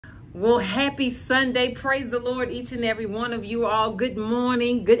Well, happy Sunday. Praise the Lord, each and every one of you all. Good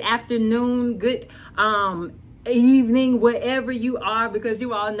morning, good afternoon, good evening, wherever you are, because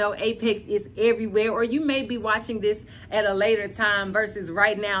you all know Apex is everywhere. Or you may be watching this at a later time versus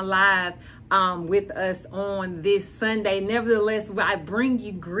right now live with us on this Sunday. Nevertheless, I bring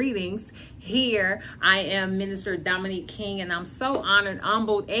you greetings here. I am Minister Dominique King, and I'm so honored,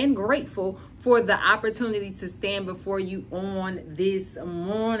 humbled, and grateful for the opportunity to stand before you on this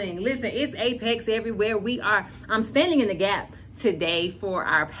morning. Listen, it's Apex everywhere. I'm standing in the gap today for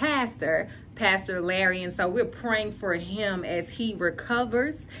our pastor, Pastor Larry. And so we're praying for him as he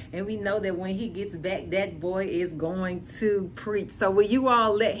recovers. And we know that when he gets back, that boy is going to preach. So will you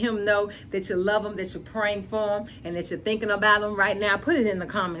all let him know that you love him, that you're praying for him, and that you're thinking about him right now? Put it in the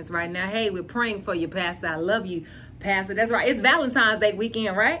comments right now. Hey, we're praying for you, Pastor. I love you, Pastor. That's right. It's Valentine's Day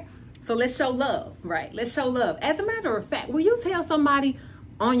weekend, right? So let's show love, right? Let's show love. As a matter of fact, will you tell somebody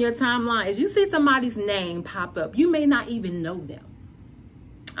on your timeline, as you see somebody's name pop up, you may not even know them.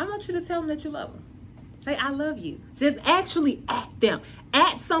 I want you to tell them that you love them. Say, I love you. Just actually at them.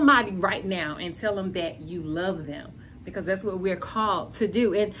 At somebody right now and tell them that you love them, because that's what we're called to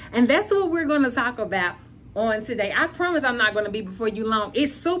do. And that's what we're going to talk about on today. I promise I'm not going to be before you long.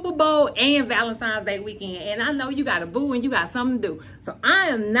 It's Super Bowl and Valentine's Day weekend, and I know you got a boo and you got something to do. So I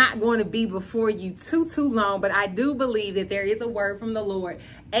am not going to be before you too long, but I do believe that there is a word from the Lord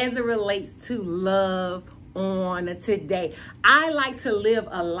as it relates to love on today. I like to live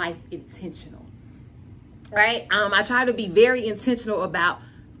a life intentional, right? I try to be very intentional about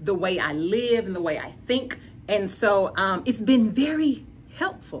the way I live and the way I think. And so it's been very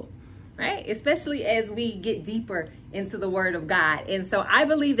helpful, right? Especially as we get deeper into the word of God. And so I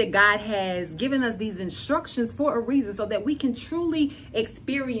believe that God has given us these instructions for a reason, so that we can truly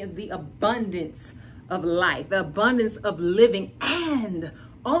experience the abundance of life, the abundance of living, and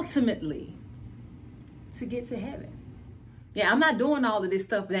ultimately to get to heaven. Yeah, I'm not doing all of this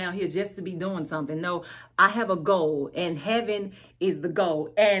stuff down here just to be doing something. No, I have a goal, and heaven is the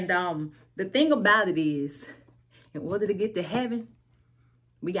goal. And the thing about it is, in order to get to heaven,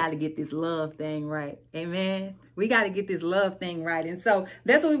 we got to get this love thing right. Amen. We got to get this love thing right. And so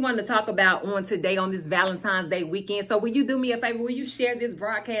that's what we wanted to talk about on today, on this Valentine's Day weekend. So will you do me a favor? Will you share this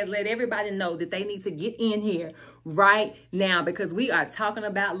broadcast? Let everybody know that they need to get in here right now, because we are talking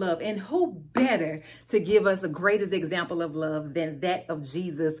about love. And who better to give us the greatest example of love than that of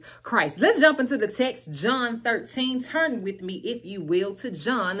Jesus Christ? Let's jump into the text, John 13. Turn with me, if you will, to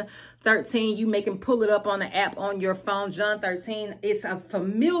John 13. You can pull it up on the app on your phone. John 13. It's a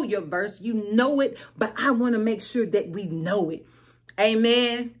familiar verse. You know it, but I want to make sure that we know it.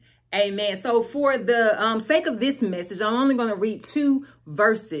 Amen. Amen. So for the sake of this message, I'm only going to read 2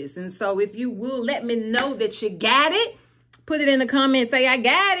 verses. And so if you will let me know that you got it, put it in the comments. Say, I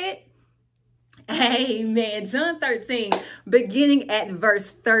got it. Amen. John 13, beginning at verse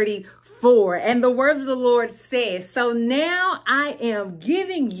 34. And the word of the Lord says, so now I am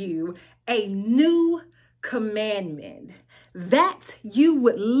giving you a new commandment, that you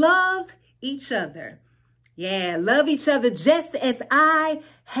would love each other. Yeah, love each other just as I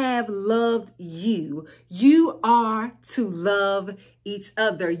have loved you. You are to love each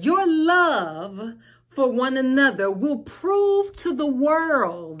other. Your love for one another will prove to the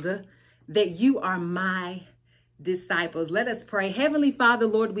world that you are my disciples. Let us pray. Heavenly Father,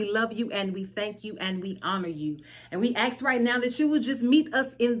 Lord, we love you and we thank you and we honor you. And we ask right now that you will just meet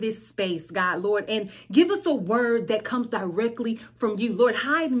us in this space, God, Lord, and give us a word that comes directly from you. Lord,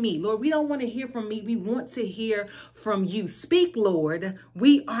 hide me. Lord, we don't want to hear from me. We want to hear from you. Speak, Lord.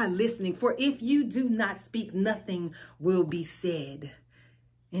 We are listening. For if you do not speak, nothing will be said.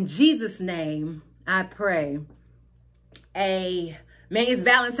 In Jesus' name, I pray. Man, it's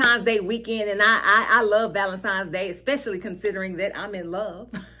Valentine's Day weekend, and I love Valentine's Day, especially considering that I'm in love.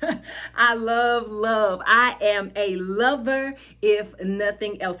 I love love. I am a lover, if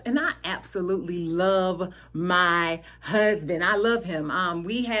nothing else. And I absolutely love my husband. I love him.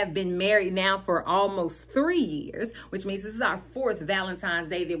 We have been married now for almost 3 years, which means this is our 4th Valentine's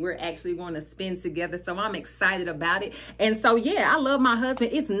Day that we're actually going to spend together. So I'm excited about it. And so, yeah, I love my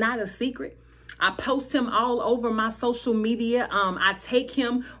husband. It's not a secret. I post him all over my social media. I take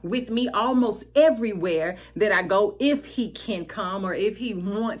him with me almost everywhere that I go, if he can come or if he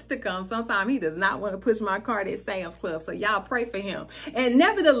wants to come. Sometimes he does not want to push my cart at Sam's Club. So y'all pray for him. And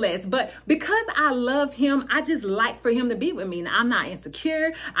nevertheless, but because I love him, I just like for him to be with me. Now, I'm not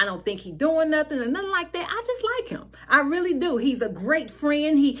insecure. I don't think he's doing nothing or nothing like that. I just like him. I really do. He's a great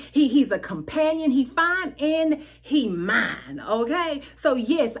friend. He's a companion. He fine and he mine. Okay. So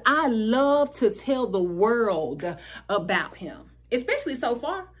yes, I love to tell the world about him, especially so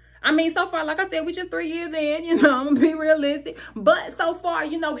far. I mean, so far, like I said, we just 3 years in, you know, I'm gonna be realistic. But so far,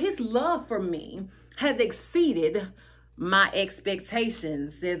 you know, his love for me has exceeded my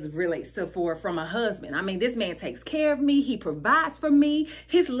expectations as relates to from a husband. I mean, this man takes care of me. He provides for me.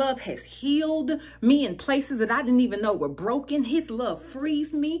 His love has healed me in places that I didn't even know were broken. His love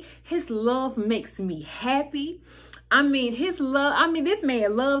frees me. His love makes me happy. I mean, this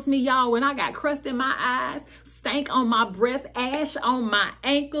man loves me, y'all, when I got crust in my eyes, stank on my breath, ash on my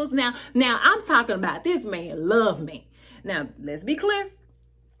ankles. Now I'm talking about this man love me. Now, let's be clear.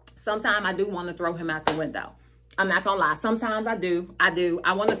 Sometimes I do want to throw him out the window. I'm not gonna lie. Sometimes I do.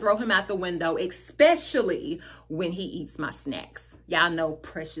 I want to throw him out the window, especially when he eats my snacks. Y'all know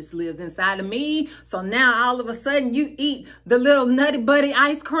Precious lives inside of me. So now all of a sudden you eat the little Nutty Buddy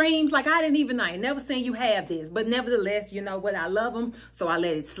ice creams. Like I ain't never seen you have this. But nevertheless, you know what? I love them. So I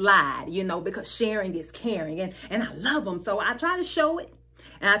let it slide, you know, because sharing is caring. And I love them. So I try to show it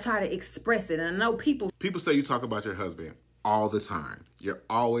and I try to express it. And I know people say you talk about your husband all the time. You're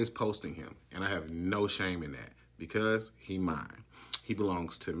always posting him. And I have no shame in that because he mine. He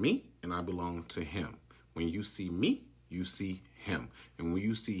belongs to me and I belong to him. When you see me, you see him. And when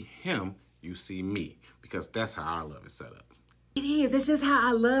you see him, you see me. Because that's how our love is set up. It is. It's just how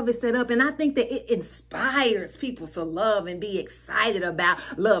our love is set up. And I think that it inspires people to love and be excited about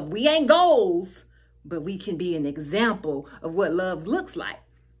love. We ain't goals, but we can be an example of what love looks like.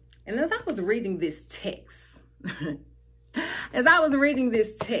 And as I was reading this text,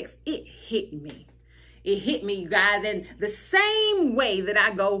 it hit me. It hit me, you guys. And the same way that I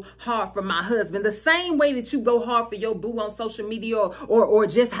go hard for my husband, the same way that you go hard for your boo on social media or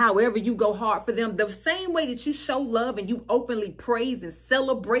just however you go hard for them, the same way that you show love and you openly praise and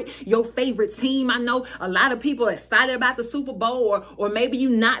celebrate your favorite team. I know a lot of people are excited about the Super Bowl or maybe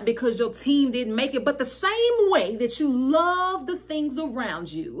you not because your team didn't make it. But the same way that you love the things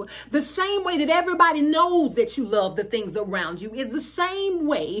around you, the same way that everybody knows that you love the things around you is the same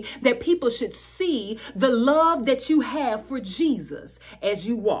way that people should see the love that you have for Jesus as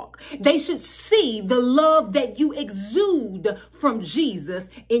you walk. They should see the love that you exude from Jesus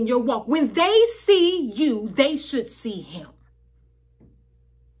in your walk. When they see you, they should see him.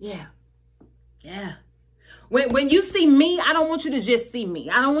 Yeah. When you see me, I don't want you to just see me.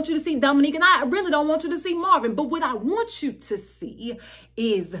 I don't want you to see Dominique, and I really don't want you to see Marvin. But what I want you to see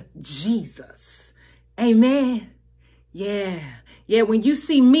is Jesus. Amen. Yeah. When you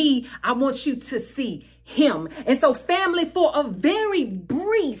see me, I want you to see him. And so family, for a very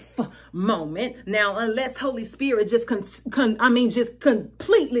brief moment, now unless Holy Spirit just completely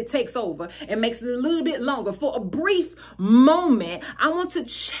takes over and makes it a little bit longer, for a brief moment, I want to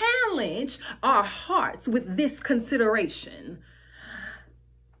challenge our hearts with this consideration.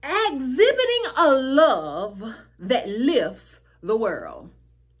 Exhibiting a love that lifts the world.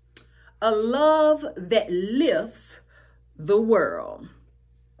 A love that lifts the world.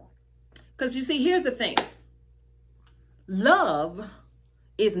 Because you see, here's the thing. Love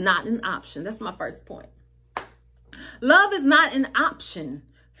is not an option. That's my first point. Love is not an option,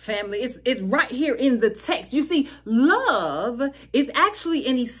 family. It's right here in the text. You see, love is actually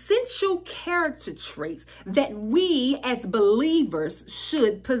an essential character trait that we as believers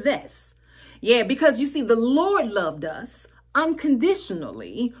should possess. Yeah, because you see, the Lord loved us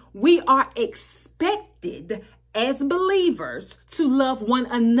unconditionally. We are expected as believers to love one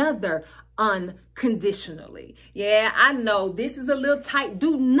another unconditionally. Yeah, I know this is a little tight.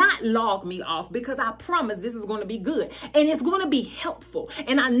 Do not log me off because I promise this is going to be good and it's going to be helpful.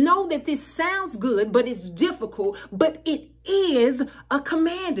 And I know that this sounds good, but it's difficult, but it is a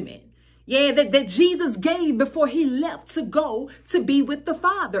commandment. Yeah, that Jesus gave before he left to go to be with the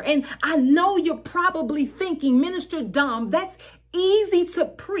Father. And I know you're probably thinking, Minister Dom, that's easy to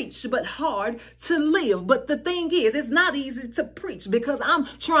preach, but hard to live. But the thing is, it's not easy to preach because I'm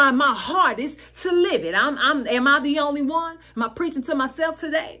trying my hardest to live it. Am I the only one? Am I preaching to myself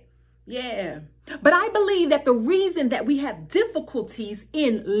today? Yeah. But I believe that the reason that we have difficulties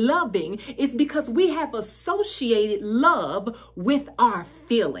in loving is because we have associated love with our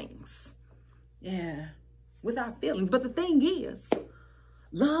feelings. Yeah, with our feelings. But the thing is,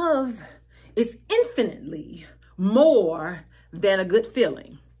 love is infinitely more than a good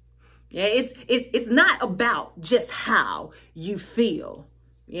feeling. Yeah, it's not about just how you feel.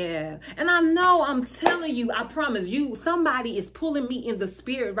 Yeah. And I know, I'm telling you, I promise you, somebody is pulling me in the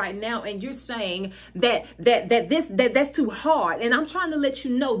spirit right now, and you're saying that's too hard. And I'm trying to let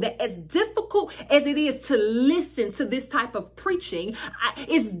you know that as difficult as it is to listen to this type of preaching,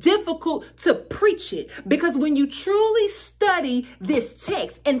 it's difficult to preach it, because when you truly study this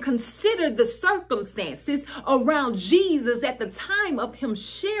text and consider the circumstances around Jesus at the time of him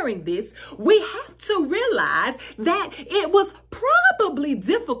sharing this, we have to realize that it was probably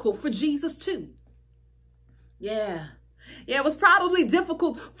difficult for Jesus too. Yeah, it was probably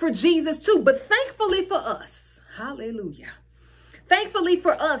difficult for Jesus too. But thankfully for us, hallelujah, thankfully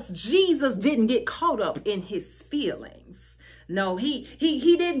for us, Jesus didn't get caught up in his feelings. No, he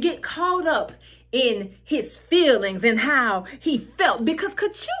didn't get caught up in his feelings and how he felt. Because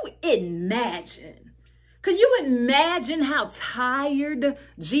could you imagine? Could you imagine how tired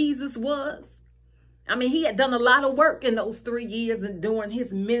Jesus was? I mean, he had done a lot of work in those 3 years and during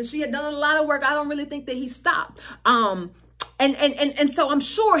his ministry. He had done a lot of work. I don't really think that he stopped. And so I'm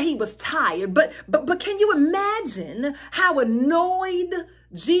sure he was tired. But can you imagine how annoyed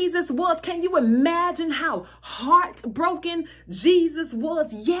Jesus was? Can you imagine how heartbroken Jesus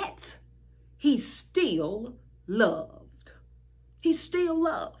was? Yet he still loved. He still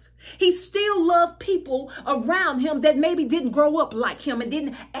loved. He still loved people around him that maybe didn't grow up like him and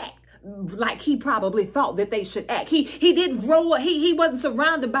didn't act like he probably thought that they should act. He didn't grow up. He wasn't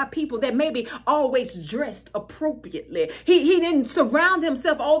surrounded by people that maybe always dressed appropriately. He didn't surround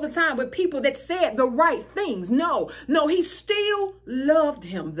himself all the time with people that said the right things. No, he still loved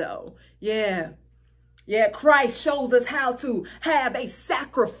him though. Yeah, Christ shows us how to have a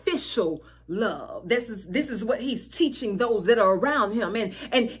sacrificial love. This is what he's teaching those that are around him.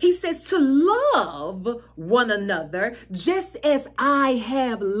 And he says to love one another just as I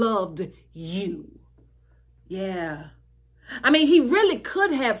have loved you. Yeah. I mean, he really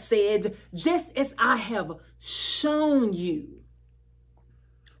could have said, just as I have shown you.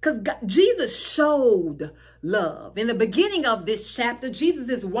 Because Jesus showed love. In the beginning of this chapter, Jesus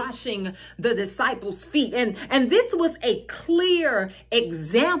is washing the disciples' feet. And this was a clear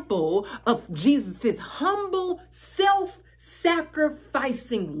example of Jesus's humble,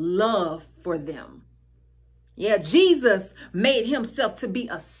 self-sacrificing love for them. Yeah, Jesus made himself to be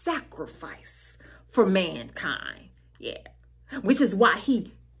a sacrifice for mankind. Yeah, which is why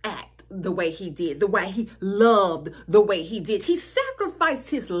he acted the way he did, the way he loved the way he did. He sacrificed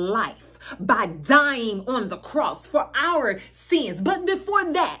his life by dying on the cross for our sins. But before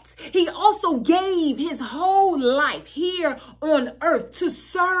that, he also gave his whole life here on earth to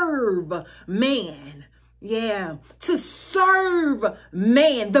serve man. Yeah, to serve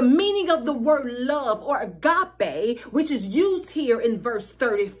man. The meaning of the word love, or agape, which is used here in verse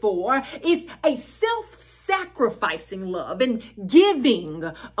 34, is a self-sacrificing love and giving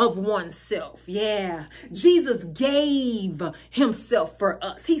of oneself. Yeah, Jesus gave himself for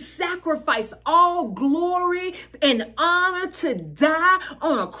us. He sacrificed all glory and honor to die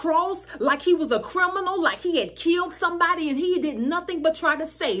on a cross like he was a criminal, like he had killed somebody and he did nothing but try to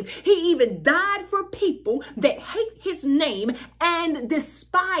save. He even died for people that hate his name and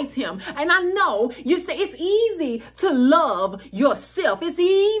despise him. And I know you say it's easy to love yourself. It's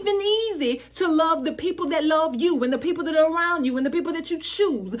even easy to love the people that love you and the people that are around you and the people that you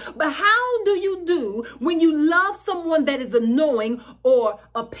choose. But how do you do when you love someone that is annoying or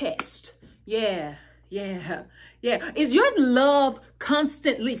a pest? Yeah. Is your love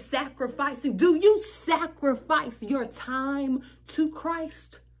constantly sacrificing? Do you sacrifice your time to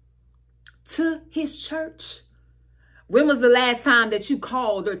Christ, to his church? When was the last time that you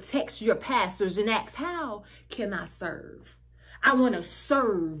called or texted your pastors and asked, how can I serve? I want to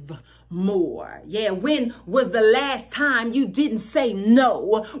serve more. Yeah, when was the last time you didn't say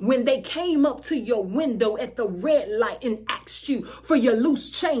no when they came up to your window at the red light and asked you for your loose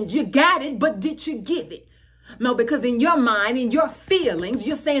change? You got it, but did you give it? No, because in your mind, in your feelings,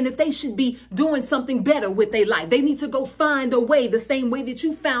 you're saying that they should be doing something better with their life. They need to go find a way, the same way that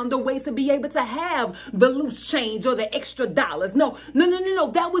you found a way to be able to have the loose change or the extra dollars. No.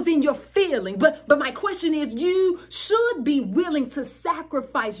 That was in your feeling. But my question is, you should be willing to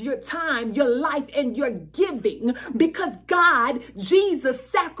sacrifice your time, your life, and your giving, because God, Jesus,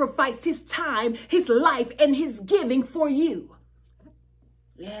 sacrificed his time, his life, and his giving for you.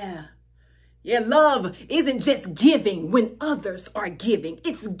 Yeah, love isn't just giving when others are giving.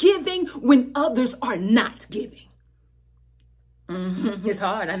 It's giving when others are not giving. It's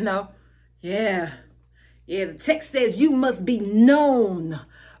hard, I know. Yeah, the text says you must be known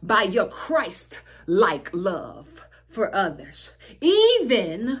by your Christ-like love for others,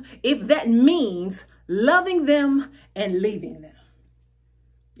 even if that means loving them and leaving them.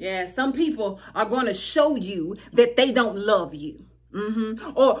 Yeah, some people are going to show you that they don't love you.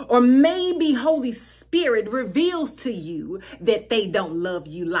 Or maybe Holy Spirit reveals to you that they don't love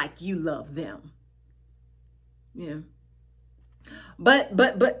you like you love them. Yeah. But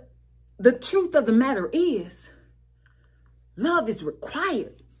the truth of the matter is, love is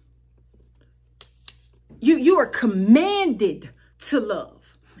required. You are commanded to love.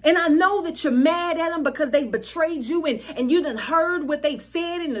 And I know that you're mad at them because they betrayed you and you done heard what they've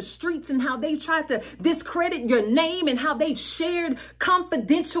said in the streets and how they tried to discredit your name and how they've shared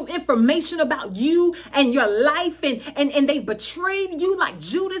confidential information about you and your life and they betrayed you like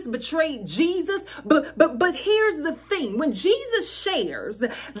Judas betrayed Jesus. But here's the thing. When Jesus shares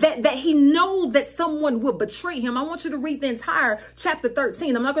that he knows that someone will betray him, I want you to read the entire chapter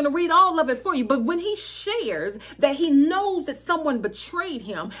 13. I'm not going to read all of it for you, but when he shares that he knows that someone betrayed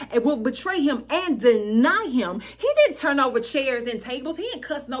him, and will betray him and deny him, he didn't turn over chairs and tables. He didn't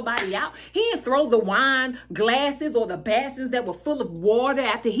cuss nobody out. He didn't throw the wine glasses or the basins that were full of water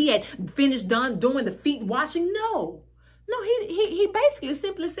after he had finished doing the feet washing. No, he basically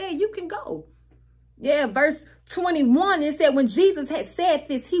simply said, you can go. Yeah, verse 21, it said, when Jesus had said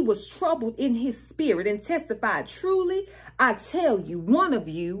this, he was troubled in his spirit and testified, truly, I tell you, one of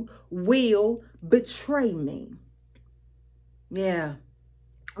you will betray me. Yeah.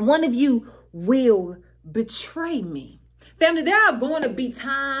 One of you will betray me. Family, there are going to be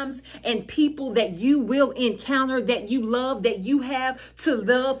times and people that you will encounter that you love, that you have to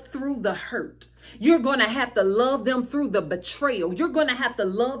love through the hurt. You're going to have to love them through the betrayal. You're going to have to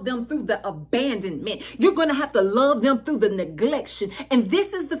love them through the abandonment. You're going to have to love them through the neglection. And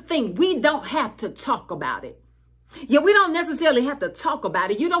this is the thing. We don't have to talk about it. Yeah, we don't necessarily have to talk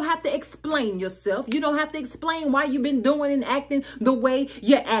about it. You don't have to explain yourself. You don't have to explain why you've been doing and acting the way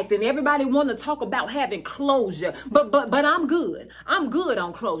you're acting. Everybody want to talk about having closure, but I'm good. I'm good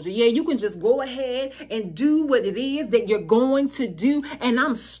on closure. Yeah, you can just go ahead and do what it is that you're going to do, and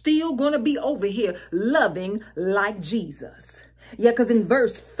I'm still going to be over here loving like Jesus. Yeah, because in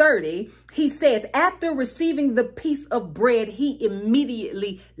verse 30, he says, after receiving the piece of bread, he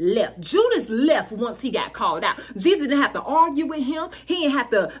immediately left. Judas left once he got called out. Jesus didn't have to argue with him. He didn't have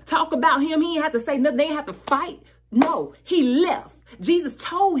to talk about him. He didn't have to say nothing. They didn't have to fight. No, he left. Jesus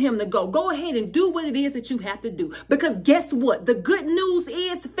told him to go. Go ahead and do what it is that you have to do. Because guess what? The good news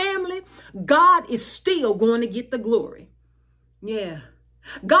is, family, God is still going to get the glory. Yeah.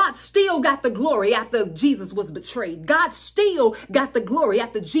 God still got the glory after Jesus was betrayed. God still got the glory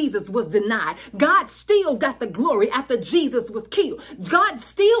after Jesus was denied. God still got the glory after Jesus was killed. God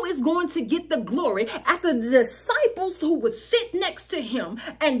still is going to get the glory after the disciples who would sit next to him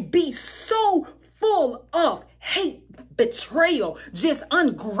and be so full of hate, betrayal, just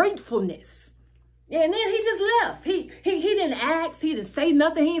ungratefulness. Yeah, and then he just left. He didn't ask. He didn't say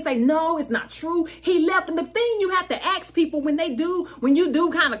nothing. He didn't say, no, it's not true. He left. And the thing you have to ask people when you do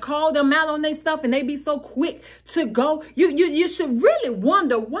kind of call them out on their stuff and they be so quick to go, you should really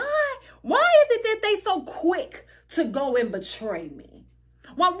wonder why is it that they so quick to go and betray me?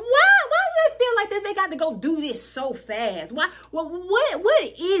 Why do they feel like that they got to go do this so fast? What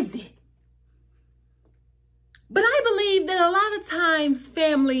is it? But I believe that a lot of times,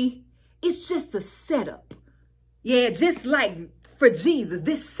 family, it's just a setup. Yeah, just like for Jesus,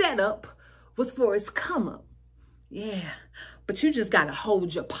 this setup was for his come up. Yeah, but you just got to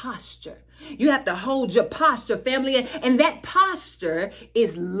hold your posture. You have to hold your posture, family. And that posture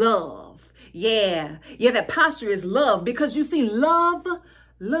is love. Yeah, that posture is love. Because you see, love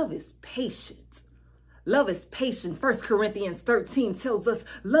is patient. Love is patient. 1 Corinthians 13 tells us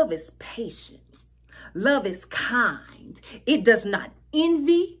love is patient. Love is kind. It does not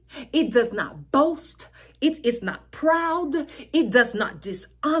envy. It does not boast. It's not proud. It does not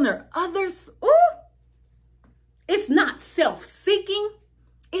dishonor others. Ooh. It's not self-seeking.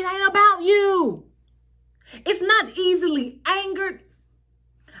 It ain't about you. It's not easily angered.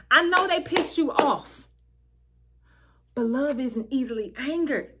 I know they pissed you off, but love isn't easily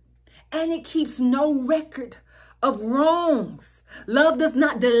angered, and it keeps no record of wrongs. Love does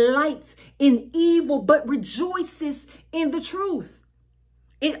not delight in evil, but rejoices in the truth.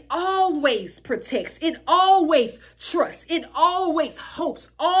 It always protects. It always trusts. It always hopes,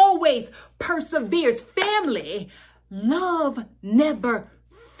 always perseveres. Family, love never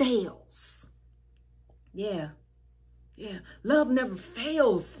fails. Yeah. Love never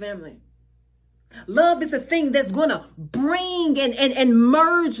fails, family. Love is a thing that's going to bring and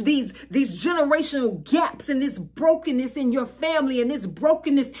merge these generational gaps and this brokenness in your family and this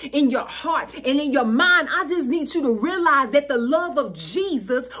brokenness in your heart and in your mind. I just need you to realize that the love of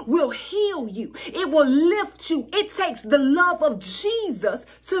Jesus will heal you. It will lift you. It takes the love of Jesus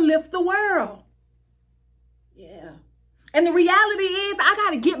to lift the world. Yeah. And the reality is, I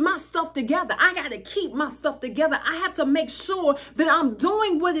got to get my stuff together. I got to keep my stuff together. I have to make sure that I'm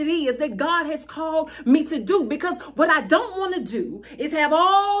doing what it is that God has called me to do. Because what I don't want to do is have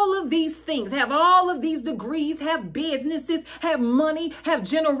all of these things, have all of these degrees, have businesses, have money, have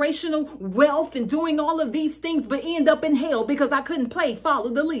generational wealth, and doing all of these things, but end up in hell because I couldn't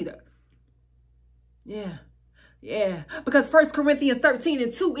follow the leader. Yeah. Yeah, because 1 Corinthians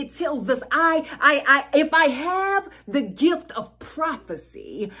 13:2, it tells us, if I have the gift of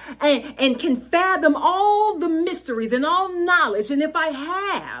prophecy and can fathom all the mysteries and all knowledge, and if I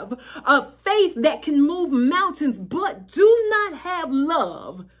have a faith that can move mountains, but do not have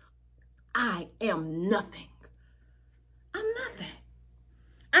love, I am nothing. I'm nothing.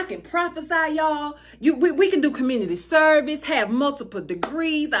 I can prophesy, y'all. We can do community service, have multiple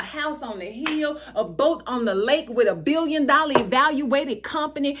degrees, a house on the hill, a boat on the lake with $1 billion evaluated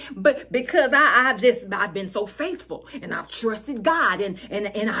company. But because I've been so faithful and I've trusted God and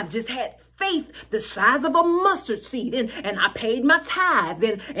I've just had faith the size of a mustard seed, and I paid my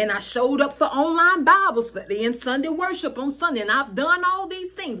tithes and I showed up for online Bible study and Sunday worship on Sunday, and I've done all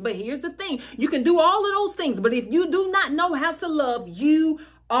these things. But here's the thing: you can do all of those things, but if you do not know how to love, you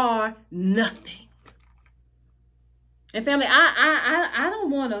are nothing. And family, I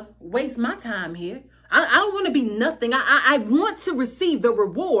don't want to waste my time here. I don't want to be nothing. I want to receive the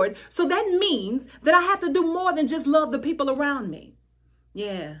reward. So that means that I have to do more than just love the people around me.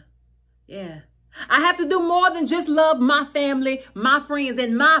 Yeah. I have to do more than just love my family, my friends,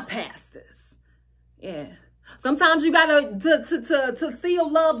 and my pastors. Yeah. Sometimes you gotta to still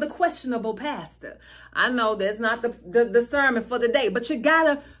love the questionable pastor. I know that's not the sermon for the day, but you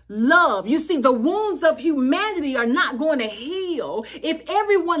gotta love. You see, the wounds of humanity are not going to heal if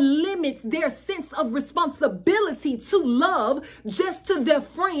everyone limits their sense of responsibility to love just to their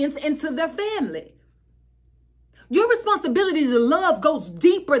friends and to their family. Your responsibility to love goes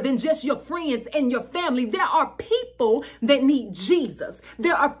deeper than just your friends and your family. There are people that need Jesus.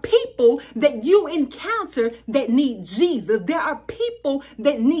 There are people that you encounter that need Jesus. There are people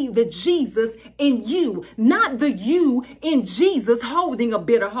that need the Jesus in you, not the you in Jesus holding a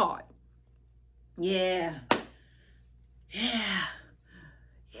bitter heart. Yeah,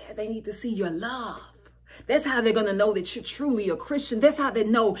 they need to see your love. That's how they're going to know that you're truly a Christian. That's how they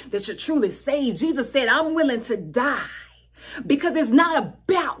know that you're truly saved. Jesus said, I'm willing to die because it's not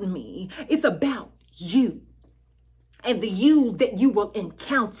about me. It's about you and the yous that you will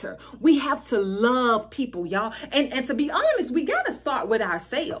encounter. We have to love people, y'all. And to be honest, we got to start with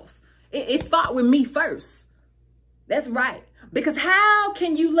ourselves. It starts with me first. That's right. Because how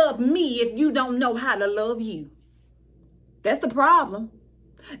can you love me if you don't know how to love you? That's the problem.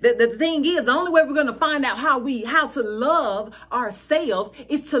 The thing is, the only way we're going to find out how to love ourselves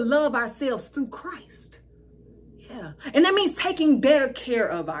is to love ourselves through Christ. Yeah. And that means taking better care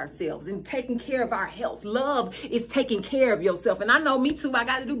of ourselves and taking care of our health. Love is taking care of yourself. And I know, me too, I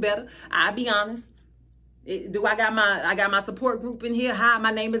got to do better. I'll be honest. I got my support group in here. Hi,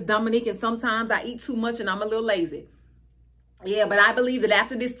 my name is Dominique, and sometimes I eat too much and I'm a little lazy. Yeah, but I believe that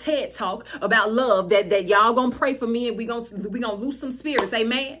after this TED talk about love, that y'all gonna pray for me and we gonna lose some spirits,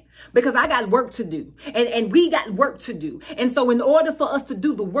 amen? Because I got work to do, and we got work to do. And so in order for us to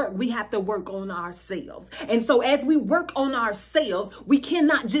do the work, we have to work on ourselves. And so as we work on ourselves, we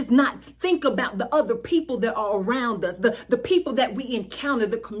cannot just not think about the other people that are around us, the people that we encounter,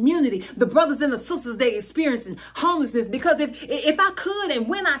 the community, the brothers and the sisters that are experiencing homelessness. Because if I could and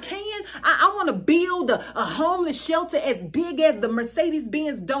when I can, I want to build a homeless shelter as big as the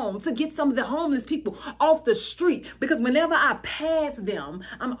Mercedes-Benz Dome to get some of the homeless people off the street. Because whenever I pass them,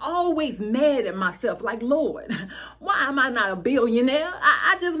 I'm always mad at myself, like, Lord, why am I not a billionaire?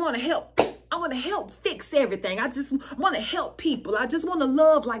 I just want to help. I want to help fix everything. I just want to help people. I just want to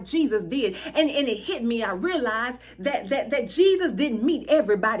love like Jesus did. And it hit me. I realized that Jesus didn't meet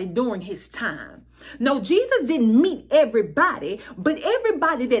everybody during his time. No, Jesus didn't meet everybody, but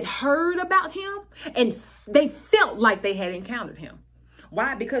everybody that heard about him and they felt like they had encountered him.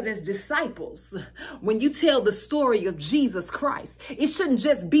 Why? Because as disciples, when you tell the story of Jesus Christ, it shouldn't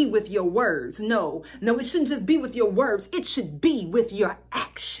just be with your words. No, it shouldn't just be with your words. It should be with your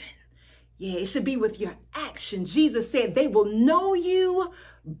action. Yeah, it should be with your action. Jesus said they will know you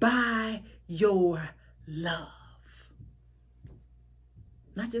by your love.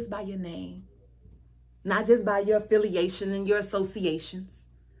 Not just by your name, not just by your affiliation and your associations.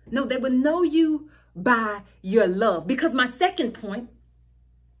 No, they will know you by your love. Because my second point,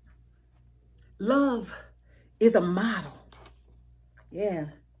 love is a model. Yeah.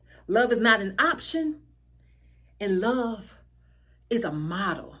 Love is not an option, and love is a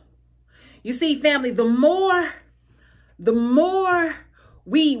model. You see, family, the more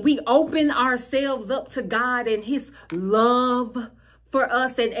we open ourselves up to God and his love for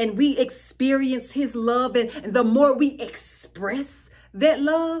us, and we experience his love, and the more we express that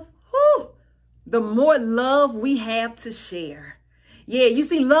love, the more love we have to share. Yeah, you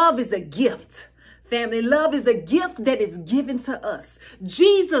see, love is a gift. Family, love is a gift that is given to us.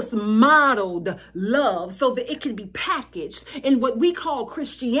 Jesus modeled love so that it could be packaged in what we call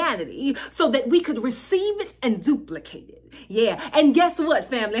Christianity so that we could receive it and duplicate it. Yeah, and guess what,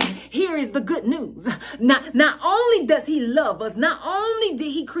 family? Here is the good news. Not only does he love us, not only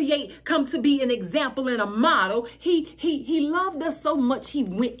did he come to be an example and a model, he loved us so much he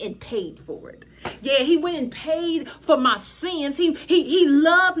went and paid for it. Yeah, he went and paid for my sins. He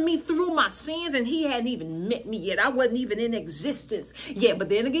loved me through my sins, and he hadn't even met me yet. I wasn't even in existence yet. But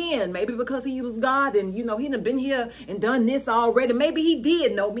then again, maybe because he was God and, he done been here and done this already. Maybe he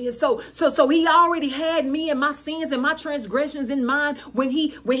did know me. And so he already had me and my sins and my transgressions in mind when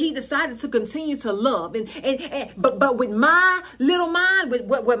he decided to continue to love. But with my little mind, with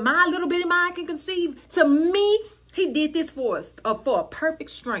what my little bitty mind can conceive, to me, he did this for us, for a perfect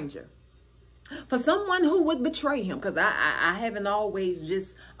stranger. For someone who would betray him, because I haven't always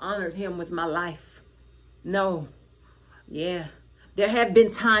just honored him with my life. No. Yeah. There have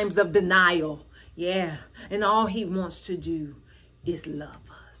been times of denial. Yeah. And all he wants to do is love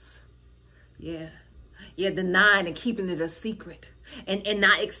us. Yeah. Yeah, denying and keeping it a secret. And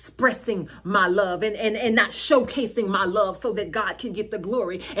not expressing my love and not showcasing my love so that God can get the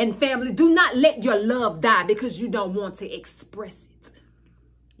glory. And family, do not let your love die because you don't want to express it.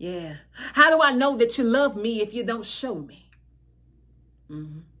 Yeah. How do I know that you love me if you don't show me?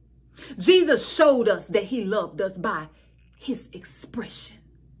 Jesus showed us that he loved us by his expression,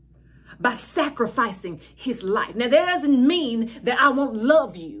 by sacrificing his life. Now, that doesn't mean that I won't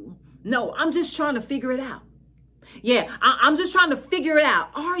love you. No, I'm just trying to figure it out. Yeah, I'm just trying to figure it out.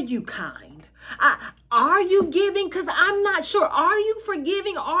 Are you kind? Are you giving? Because I'm not sure. Are you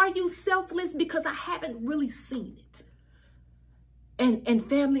forgiving? Are you selfless? Because I haven't really seen it. And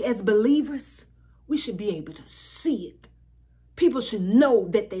family, as believers, we should be able to see it. People should know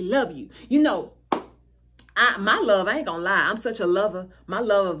that they love you. My love, I ain't gonna lie, I'm such a lover. My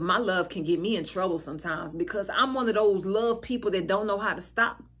love can get me in trouble sometimes because I'm one of those love people that don't know how to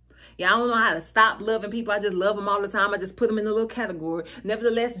stop. Yeah, I don't know how to stop loving people. I just love them all the time. I just put them in a little category.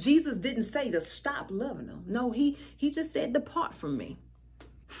 Nevertheless, Jesus didn't say to stop loving them. No, he just said depart from me.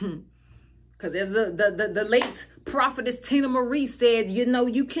 Because as the late prophetess Tina Marie said,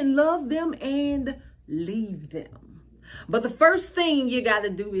 you can love them and leave them. But the first thing you got to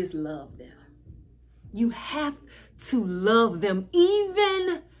do is love them. You have to love them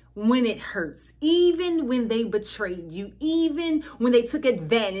even when it hurts, even when they betrayed you, even when they took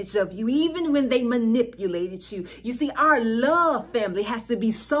advantage of you, even when they manipulated you. You see, our love, family, has to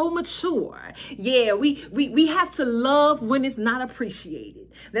be so mature. Yeah, we have to love when it's not appreciated.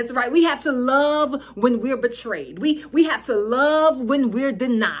 That's right. We have to love when we're betrayed. We have to love when we're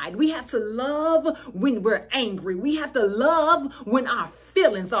denied. We have to love when we're angry. We have to love when our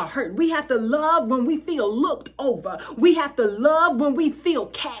feelings are hurt. We have to love when we feel looked over. We have to love when we feel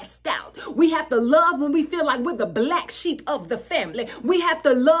cast out. We have to love when we feel like we're the black sheep of the family. We have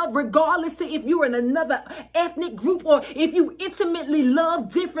to love regardless of if you're in another ethnic group or if you intimately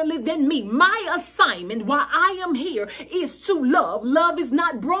love differently than me. My assignment while I am here is to love. Love is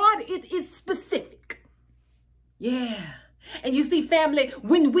not broad, it is specific. Yeah. And you see, family,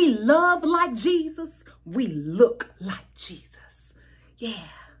 when we love like Jesus, we look like Jesus. Yeah,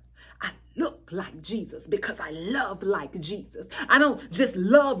 I look like Jesus because I love like Jesus. I don't just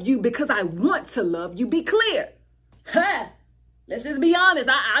love you because I want to love you. Be clear. Let's just be honest.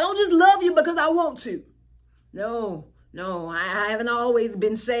 I don't just love you because I want to. No, I haven't always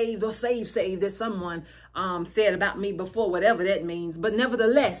been saved or saved as someone said about me before, whatever that means. But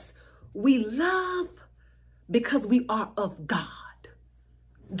nevertheless, we love because we are of God.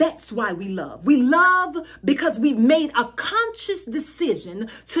 That's why we love. We love because we've made a conscious decision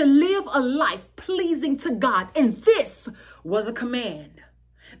to live a life pleasing to God. And this was a command.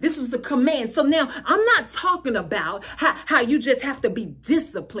 This was the command. So now I'm not talking about how you just have to be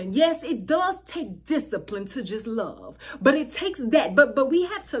disciplined. Yes, it does take discipline to just love, but it takes that. But we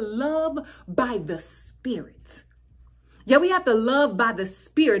have to love by the Spirit. Yeah, we have to love by the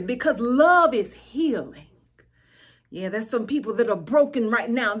Spirit because love is healing. Yeah, there's some people that are broken right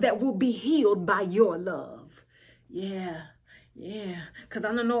now that will be healed by your love. Yeah, because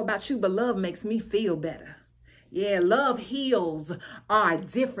I don't know about you, but love makes me feel better. Yeah, love heals our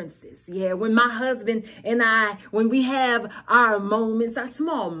differences. Yeah, when my husband and I, when we have our moments, our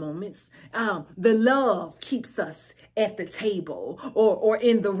small moments, the love keeps us at the table or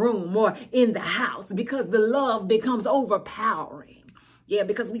in the room or in the house because the love becomes overpowering. Yeah,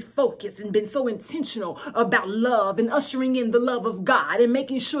 because we focus and been so intentional about love and ushering in the love of God and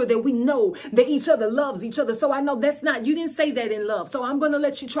making sure that we know that each other loves each other. So I know that's not, you didn't say that in love. So I'm going to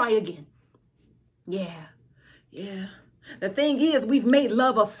let you try again. Yeah. The thing is, we've made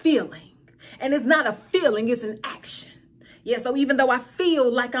love a feeling, and it's not a feeling, it's an action. Yeah, so even though I feel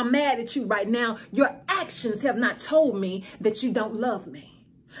like I'm mad at you right now, your actions have not told me that you don't love me.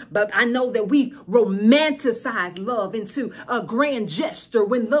 But I know that we romanticize love into a grand gesture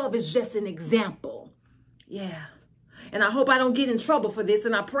when love is just an example. Yeah. And I hope I don't get in trouble for this.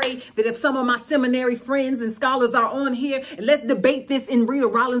 And I pray that if some of my seminary friends and scholars are on here, let's debate this in Rita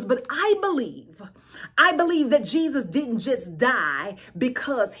Rollins. But I believe that Jesus didn't just die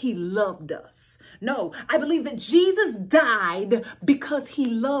because he loved us. No, I believe that Jesus died because he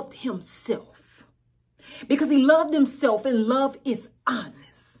loved himself. Because he loved himself, and love is honest.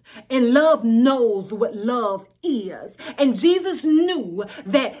 And love knows what love is. And Jesus knew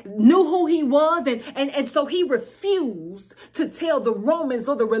who he was. And so he refused to tell the Romans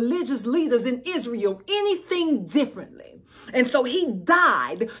or the religious leaders in Israel anything differently. And so he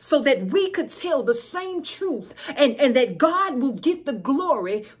died so that we could tell the same truth and that God will get the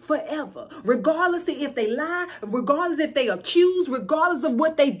glory forever. Regardless if they lie, regardless if they accuse, regardless of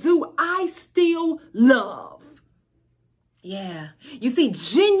what they do, I still love. Yeah. You see,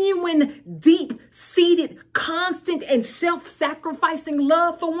 genuine, deep-seated, constant, and self-sacrificing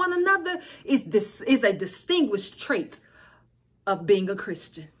love for one another is a distinguished trait of being a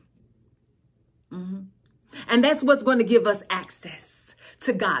Christian. And that's what's going to give us access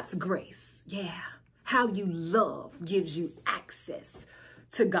to God's grace. Yeah. How you love gives you access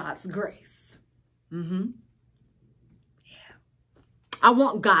to God's grace. I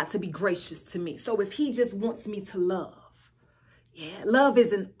want God to be gracious to me. So if he just wants me to love, love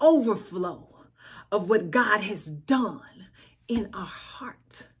is an overflow of what God has done in our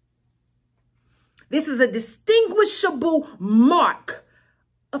heart. This is a distinguishable mark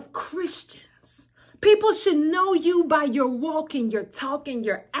of Christians. People should know you by your walking, your talking,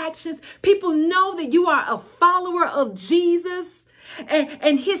 your actions. People know that you are a follower of Jesus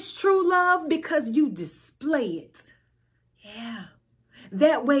and his true love because you display it. Yeah.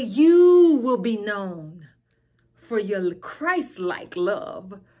 That way you will be known for your Christ-like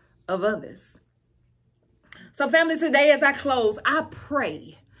love of others. So family, today as I close, I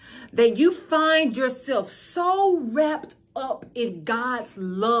pray that you find yourself so wrapped up in God's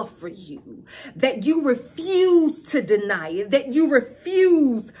love for you that you refuse to deny it, that you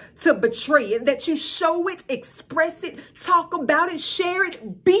refuse to betray it, that you show it, express it, talk about it, share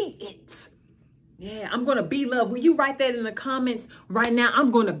it, be it. Yeah, I'm going to be love. Will you write that in the comments right now?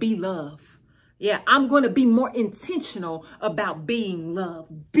 I'm going to be love. Yeah, I'm going to be more intentional about being love,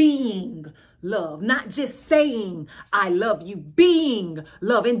 not just saying I love you, being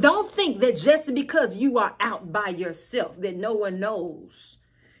love. And don't think that just because you are out by yourself that no one knows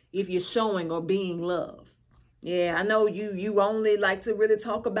if you're showing or being love. Yeah, I know you only like to really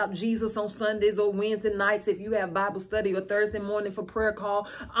talk about Jesus on Sundays or Wednesday nights if you have Bible study or Thursday morning for prayer call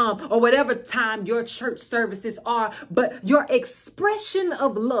or whatever time your church services are. But your expression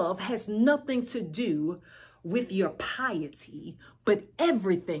of love has nothing to do with your piety, but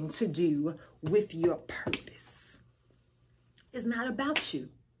everything to do with your purpose. It's not about you.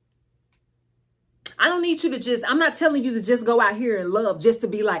 I don't need you to just, I'm not telling you to just go out here and love just to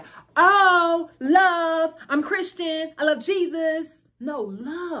be like, oh, love, I'm Christian, I love Jesus. No,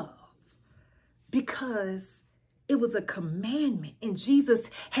 love. Because it was a commandment and Jesus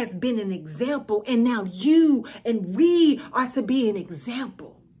has been an example. And now you and we are to be an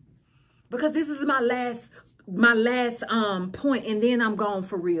example. Because this is my last point, and then I'm gone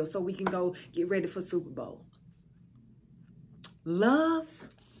for real so we can go get ready for Super Bowl. Love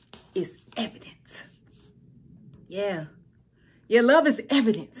is evident. Yeah, love is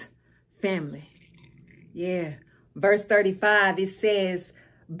evident, family. Yeah, verse 35, it says,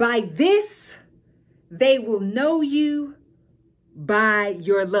 by this they will know you by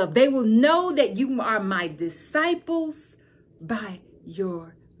your love. They will know that you are my disciples by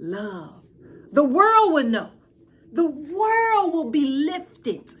your love. The world will know. The world will be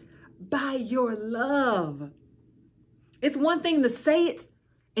lifted by your love. It's one thing to say it,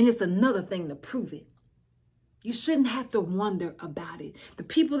 and it's another thing to prove it. You shouldn't have to wonder about it. The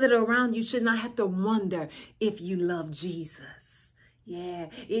people that are around you should not have to wonder if you love Jesus. Yeah,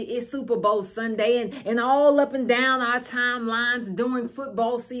 it's Super Bowl Sunday, and all up and down our timelines during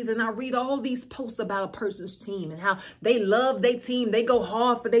football season, I read all these posts about a person's team and how they love their team. They go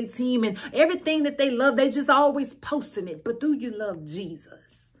hard for their team, and everything that they love, they just always posting it. But do you love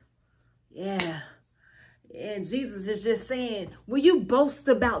Jesus? Yeah. And Jesus is just saying, will you boast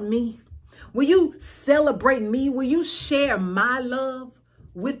about me? Will you celebrate me? Will you share my love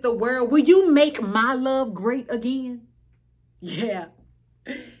with the world? Will you make my love great again? Yeah.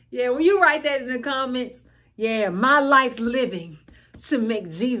 Yeah, will you write that in the comments? Yeah, my life's living should make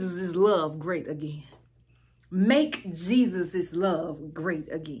Jesus' love great again. Make Jesus' love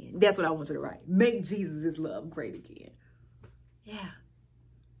great again. That's what I want you to write. Make Jesus' love great again. Yeah.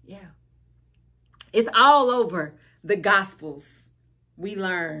 Yeah. It's all over the Gospels. We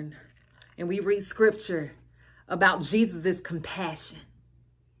learn and we read scripture about Jesus' compassion.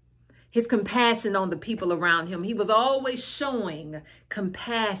 His compassion on the people around him. He was always showing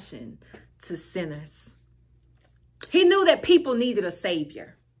compassion to sinners. He knew that people needed a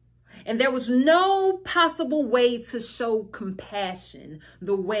savior. And there was no possible way to show compassion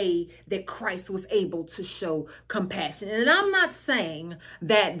the way that Christ was able to show compassion. And I'm not saying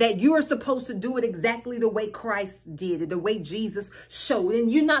that you're supposed to do it exactly the way Christ did it, the way Jesus showed.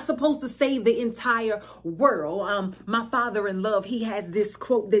 And you're not supposed to save the entire world. My father in love, he has this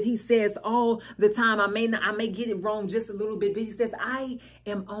quote that he says all the time. I may get it wrong just a little bit, but he says, I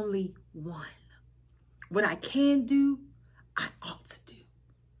am only one. What I can do, I ought to do.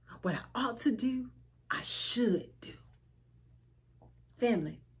 What I ought to do, I should do.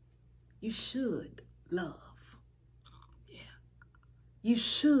 Family, you should love. Yeah. You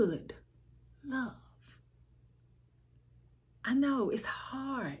should love. I know it's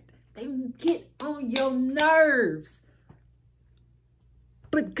hard. They get on your nerves.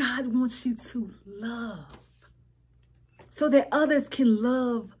 But God wants you to love so that others can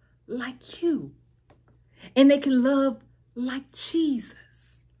love like you. And they can love like Jesus.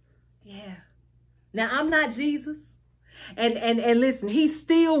 Yeah. Now, I'm not Jesus. And listen, he's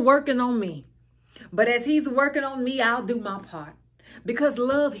still working on me. But as he's working on me, I'll do my part. Because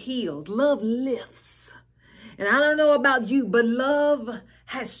love heals. Love lifts. And I don't know about you, but love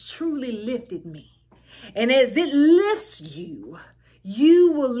has truly lifted me. And as it lifts you,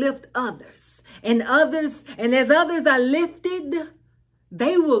 you will lift others. And as others are lifted,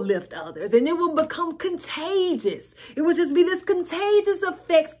 they will lift others, and it will become contagious. It will just be this contagious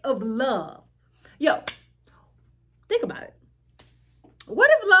effect of love. Yo, think about it. What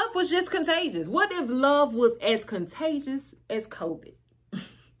if love was just contagious? What if love was as contagious as COVID?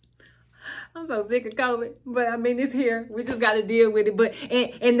 I'm so sick of COVID, but I mean, it's here. We just got to deal with it. But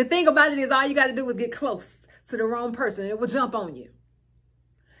and the thing about it is all you got to do is get close to the wrong person. It will jump on you.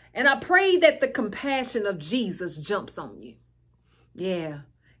 And I pray that the compassion of Jesus jumps on you. Yeah.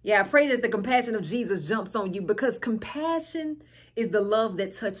 I pray that the compassion of Jesus jumps on you, because compassion is the love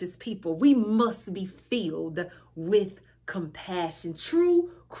that touches people. We must be filled with compassion.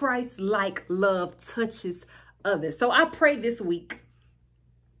 True Christ-like love touches others. So I pray this week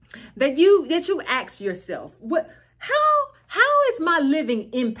that you ask yourself, how is my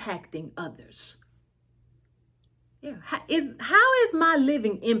living impacting others? Yeah. How is my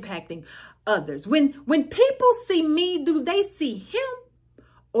living impacting others? When people see me, do they see him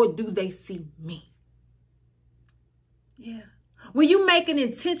or do they see me? Yeah. Will you make an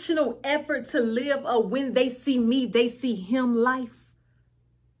intentional effort to live a when they see me, they see him life?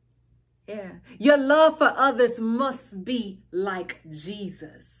 Yeah. Your love for others must be like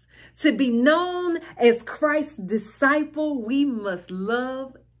Jesus. To be known as Christ's disciple, we must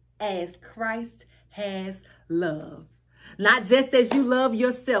love as Christ has loved. Not just as you love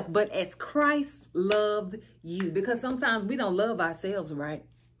yourself, but as Christ loved you. Because sometimes we don't love ourselves, right?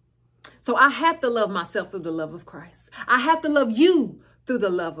 So I have to love myself through the love of Christ. I have to love you through the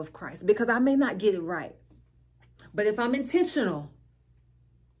love of Christ, because I may not get it right. But if I'm intentional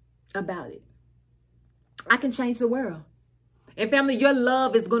about it, I can change the world. And family, your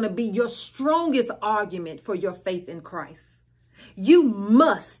love is going to be your strongest argument for your faith in Christ. You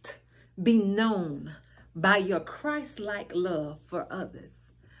must be known by your Christ-like love for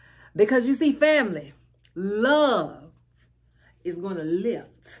others. Because you see, family, love is going to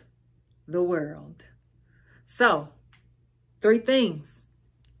lift the world. So, 3 things.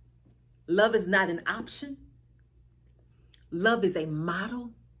 Love is not an option. Love is a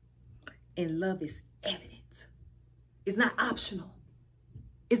model. And love is evident. It's not optional.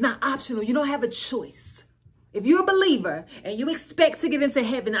 It's not optional. You don't have a choice. If you're a believer and you expect to get into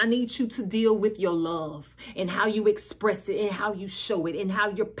heaven, I need you to deal with your love and how you express it and how you show it and how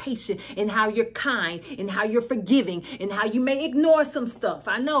you're patient and how you're kind and how you're forgiving and how you may ignore some stuff.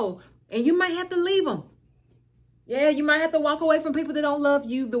 I know. And you might have to leave them. Yeah, you might have to walk away from people that don't love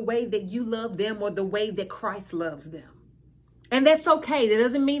you the way that you love them or the way that Christ loves them. And that's okay. That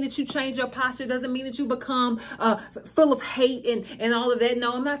doesn't mean that you change your posture. It doesn't mean that you become full of hate and all of that.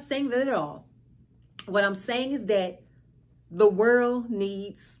 No, I'm not saying that at all. What I'm saying is that the world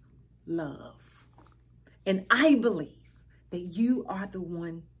needs love. And I believe that you are the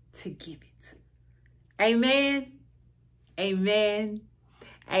one to give it. Amen. Amen.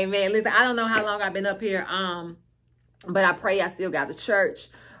 Amen. Listen, I don't know how long I've been up here, but I pray I still got the church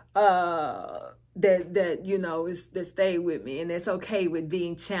that you know that stay with me, and that's okay with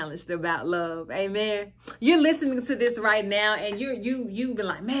being challenged about love. Amen. You're listening to this right now, and you've been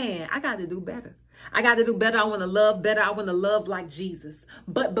like, man, I got to do better. I got to do better. I want to love better. I want to love like Jesus.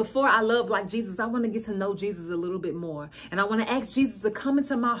 But before I love like Jesus, I want to get to know Jesus a little bit more. And I want to ask Jesus to come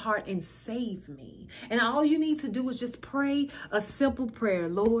into my heart and save me. And all you need to do is just pray a simple prayer.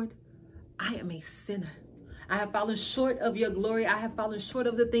 Lord, I am a sinner. I have fallen short of your glory. I have fallen short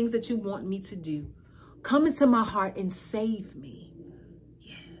of the things that you want me to do. Come into my heart and save me.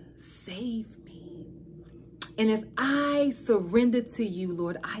 Yeah, save me. And as I surrender to you,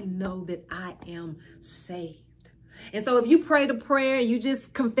 Lord, I know that I am saved. And so if you prayed a prayer and you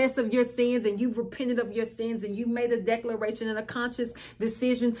just confess of your sins and you've repented of your sins and you made a declaration and a conscious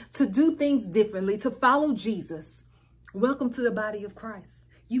decision to do things differently, to follow Jesus, welcome to the body of Christ.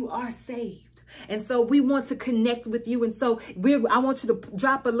 You are saved. And so we want to connect with you. And so I want you to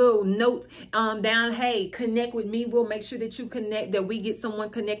drop a little note down. Hey, connect with me. We'll make sure that you connect, that we get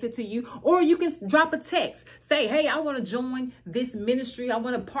someone connected to you. Or you can drop a text. Say, hey, I want to join this ministry. I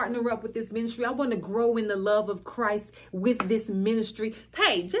want to partner up with this ministry. I want to grow in the love of Christ with this ministry.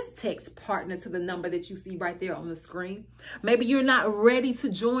 Hey, just text partner to the number that you see right there on the screen. Maybe you're not ready to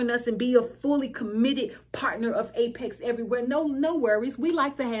join us and be a fully committed partner of Apex Everywhere. No worries. We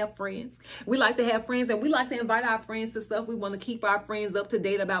like to have friends. We like to have friends, and we like to invite our friends to stuff. We want to keep our friends up to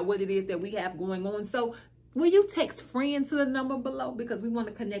date about what it is that we have going on. So will you text friend to the number below? Because we want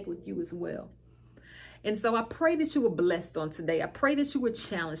to connect with you as well. And so I pray that you were blessed on today. I pray that you were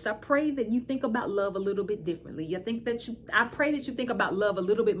challenged. I pray that you think about love a little bit differently. I pray that you think about love a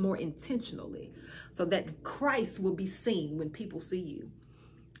little bit more intentionally, so that Christ will be seen when people see you.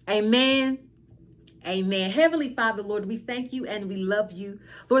 Amen. Amen. Heavenly Father, Lord, we thank you and we love you.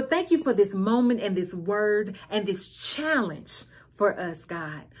 Lord, thank you for this moment and this word and this challenge for us,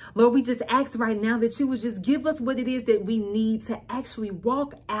 God. Lord, we just ask right now that you would just give us what it is that we need to actually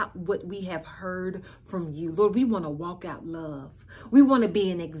walk out what we have heard from you. Lord, we want to walk out love. We want to be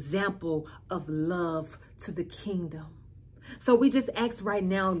an example of love to the kingdom. So we just ask right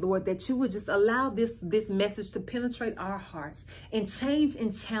now, Lord, that you would just allow this message to penetrate our hearts and change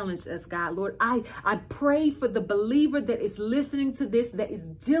and challenge us, God. Lord, I pray for the believer that is listening to this, that is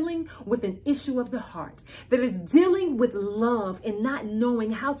dealing with an issue of the heart, that is dealing with love and not knowing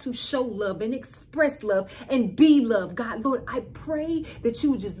how to show love and express love and be love. God, Lord, I pray that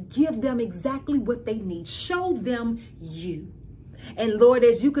you would just give them exactly what they need. Show them you. And Lord,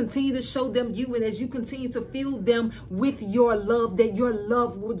 as you continue to show them you and as you continue to fill them with your love, that your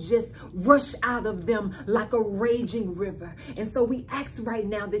love will just rush out of them like a raging river. And so we ask right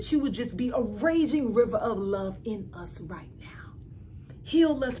now that you would just be a raging river of love in us right now.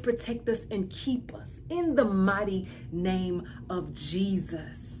 Heal us, protect us, and keep us in the mighty name of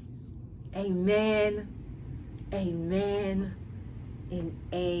Jesus. Amen, amen, and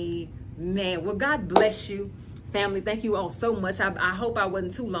amen. Well, God bless you. Family, thank you all so much. I hope I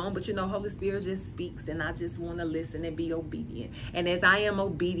wasn't too long, but you know, Holy Spirit just speaks and I just want to listen and be obedient. And as I am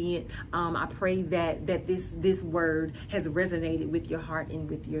obedient, I pray that this word has resonated with your heart and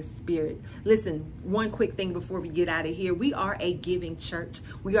with your spirit. Listen, one quick thing before we get out of here. We are a giving church.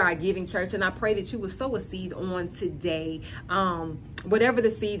 We are a giving church, and I pray that you will sow a seed on today. Whatever the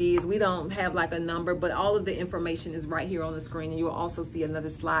seed is, we don't have like a number, but all of the information is right here on the screen. And you'll also see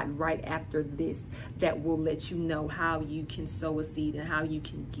another slide right after this that will let you know how you can sow a seed and how you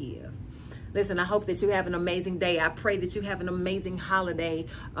can give. Listen, I hope that you have an amazing day. I pray that you have an amazing holiday,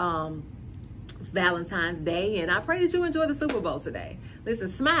 Valentine's Day, and I pray that you enjoy the Super Bowl today. Listen,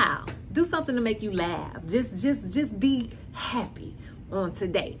 smile, do something to make you laugh. Just be happy. on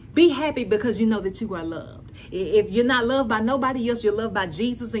today. Be happy because you know that you are loved. If you're not loved by nobody else, you're loved by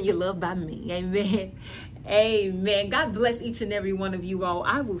Jesus and you're loved by me. Amen. Amen. God bless each and every one of you all.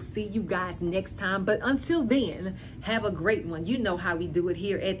 I will see you guys next time. But until then, have a great one. You know how we do it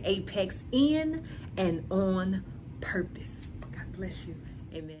here at Apex, in and on purpose. God bless you.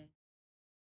 Amen.